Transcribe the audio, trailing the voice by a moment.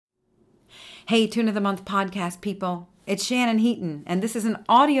Hey, Tune of the Month podcast people. It's Shannon Heaton, and this is an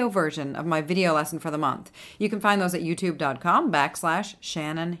audio version of my video lesson for the month. You can find those at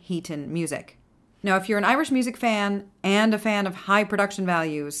youtube.com/Shannon Heaton Music. Now, if you're an Irish music fan and a fan of high production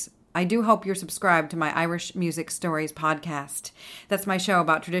values, I do hope you're subscribed to my Irish Music Stories podcast. That's my show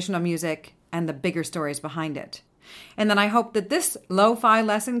about traditional music and the bigger stories behind it. And then I hope that this lo-fi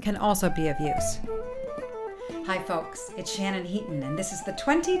lesson can also be of use. Hi folks, it's Shannon Heaton, and this is the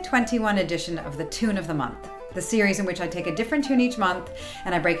 2021 edition of the Tune of the Month, the series in which I take a different tune each month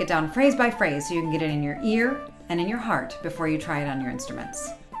and I break it down phrase by phrase so you can get it in your ear and in your heart before you try it on your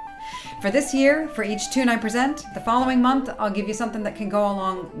instruments. For this year, for each tune I present, the following month I'll give you something that can go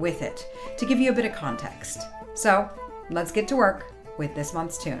along with it to give you a bit of context. So let's get to work with this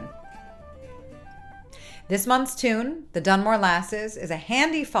month's tune. This month's tune, the DunmoreLasses, is a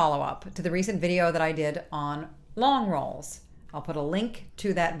handy follow-up to the recent video that I did on long rolls. I'll put a link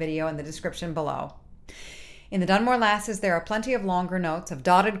to that video in the description below. In the DunmoreLasses, there are plenty of longer notes of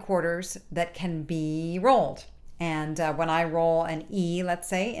dotted quarters that can be rolled. And when I roll an E, let's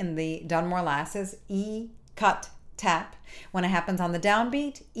say, in the DunmoreLasses, E, cut, tap. When it happens on the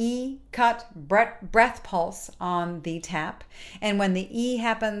downbeat, E, cut, breath pulse on the tap. And when the E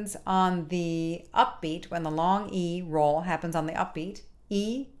happens on the upbeat, when the long E roll happens on the upbeat,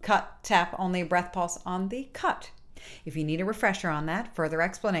 E, cut, tap, only a breath pulse on the cut. If you need a refresher on that, further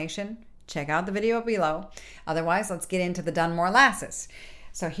explanation, check out the video below. Otherwise, let's get into the DunmoreLasses.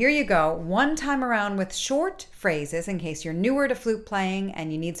 So here you go, one time around with short phrases in case you're newer to flute playing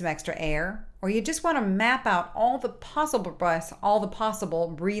and you need some extra air, or you just want to map out all the possible breaths, all the possible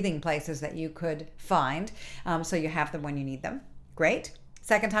breathing places that you could find, so you have them when you need them. Great.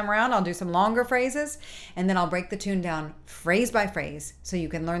 Second time around, I'll do some longer phrases, and then I'll break the tune down phrase by phrase so you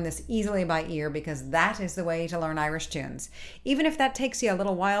can learn this easily by ear, because that is the way to learn Irish tunes. Even if that takes you a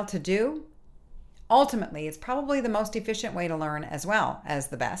little while to do, ultimately, it's probably the most efficient way to learn as well as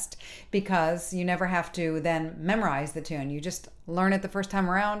the best, because you never have to then memorize the tune. You just learn it the first time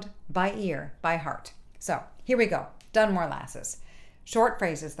around by ear, by heart. So here we go. DunmoreLasses. Short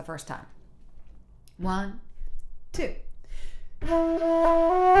phrases the first time. 1, 2.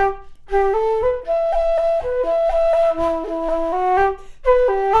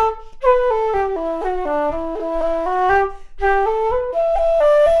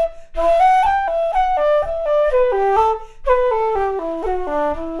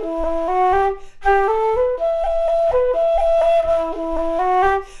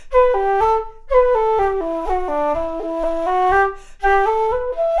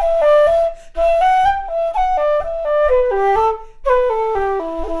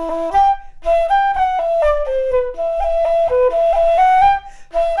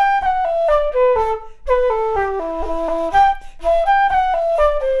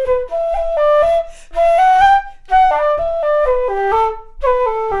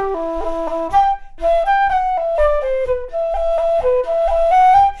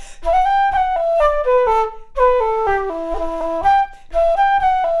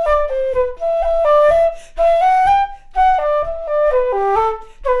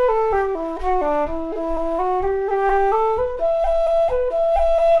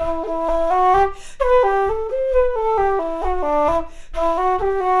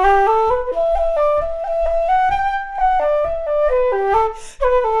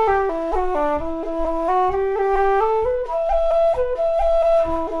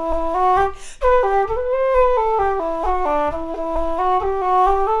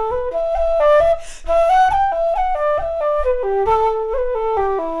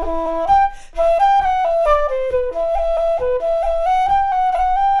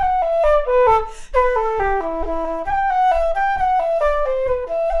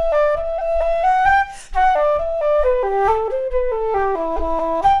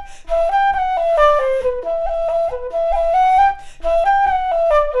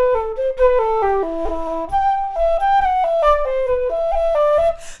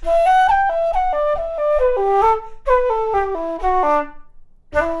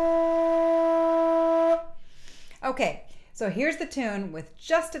 Okay, so here's the tune with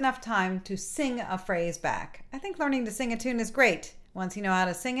just enough time to sing a phrase back. I think learning to sing a tune is great. Once you know how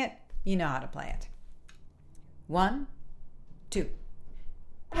to sing it, you know how to play it. 1, 2.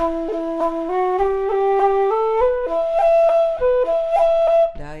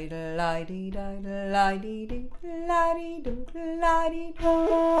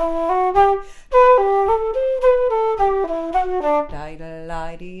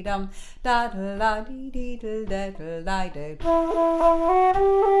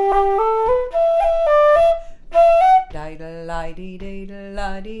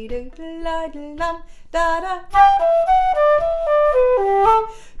 da-da-la-dee-dee-da-la-dee-doo-da-la-dee-doo-da-la-dee-dum, da-da.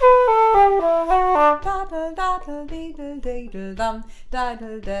 Da-da-da-da-dee-dee-dee-dum,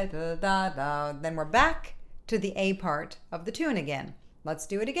 da-da-da-da-da-da. Then we're back to the A part of the tune again. Let's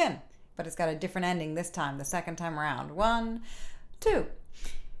do it again, but it's got a different ending this time, the second time around. 1, 2.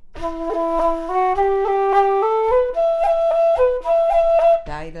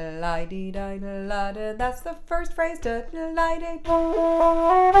 Da-da-la-dee-da-da-la-da. That's the first phrase. Da-da-la-dee.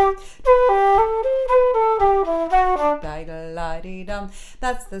 Da-da-la-dee-dum.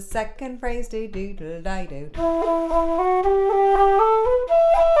 That's the second phrase. Da-da-da-da-da.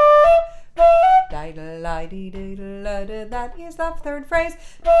 Da-da-la-dee-da-da-la-da. That is the third phrase.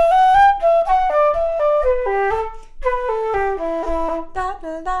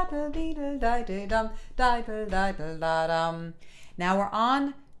 Da-da-da-da-dee-da-da-dee-dum. Now we're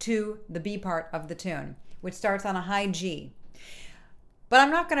on to the B part of the tune, which starts on a high G. But I'm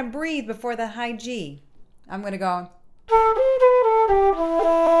not going to breathe before the high G. I'm going to go,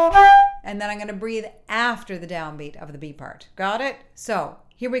 and then I'm going to breathe after the downbeat of the B part. Got it? So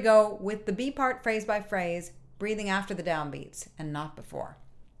here we go with the B part phrase by phrase, breathing after the downbeats and not before.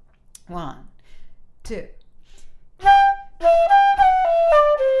 1, 2.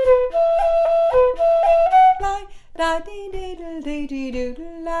 Da dee dee dee dee dee doo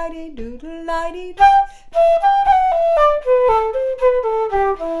doo la dee doo doo la dee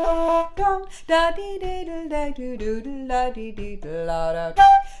dum da dee dee doo da doo doo doo la dee dee doo la da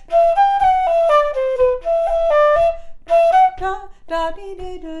da dee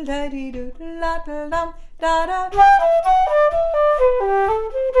dee doo da dee doo doo la da dum da da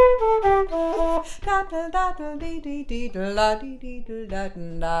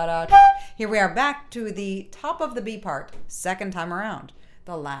Here we are back to the top of the B part, second time around.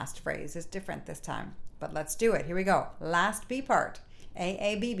 The last phrase is different this time, but let's do it. Here we go. Last B part.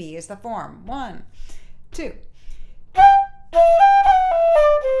 A-A-B-B is the form. 1, 2.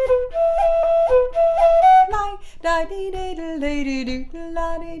 Da dee dee dee dee dee doo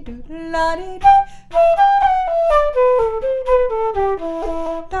la dee doo la dee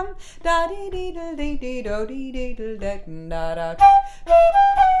dum da dee dee dee dee do dee dee da da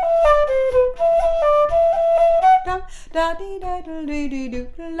dum da dee dee dee doo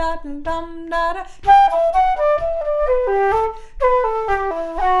la dum da da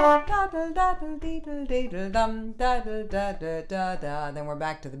Then we're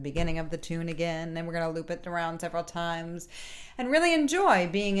back to the beginning of the tune again, and we're going to loop it around several times and really enjoy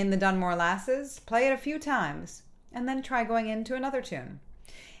being in the Dunmore Lasses. Play it a few times and then try going into another tune.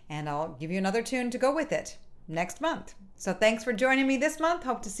 And I'll give you another tune to go with it next month. So thanks for joining me this month.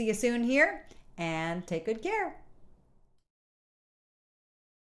 Hope to see you soon here, and take good care.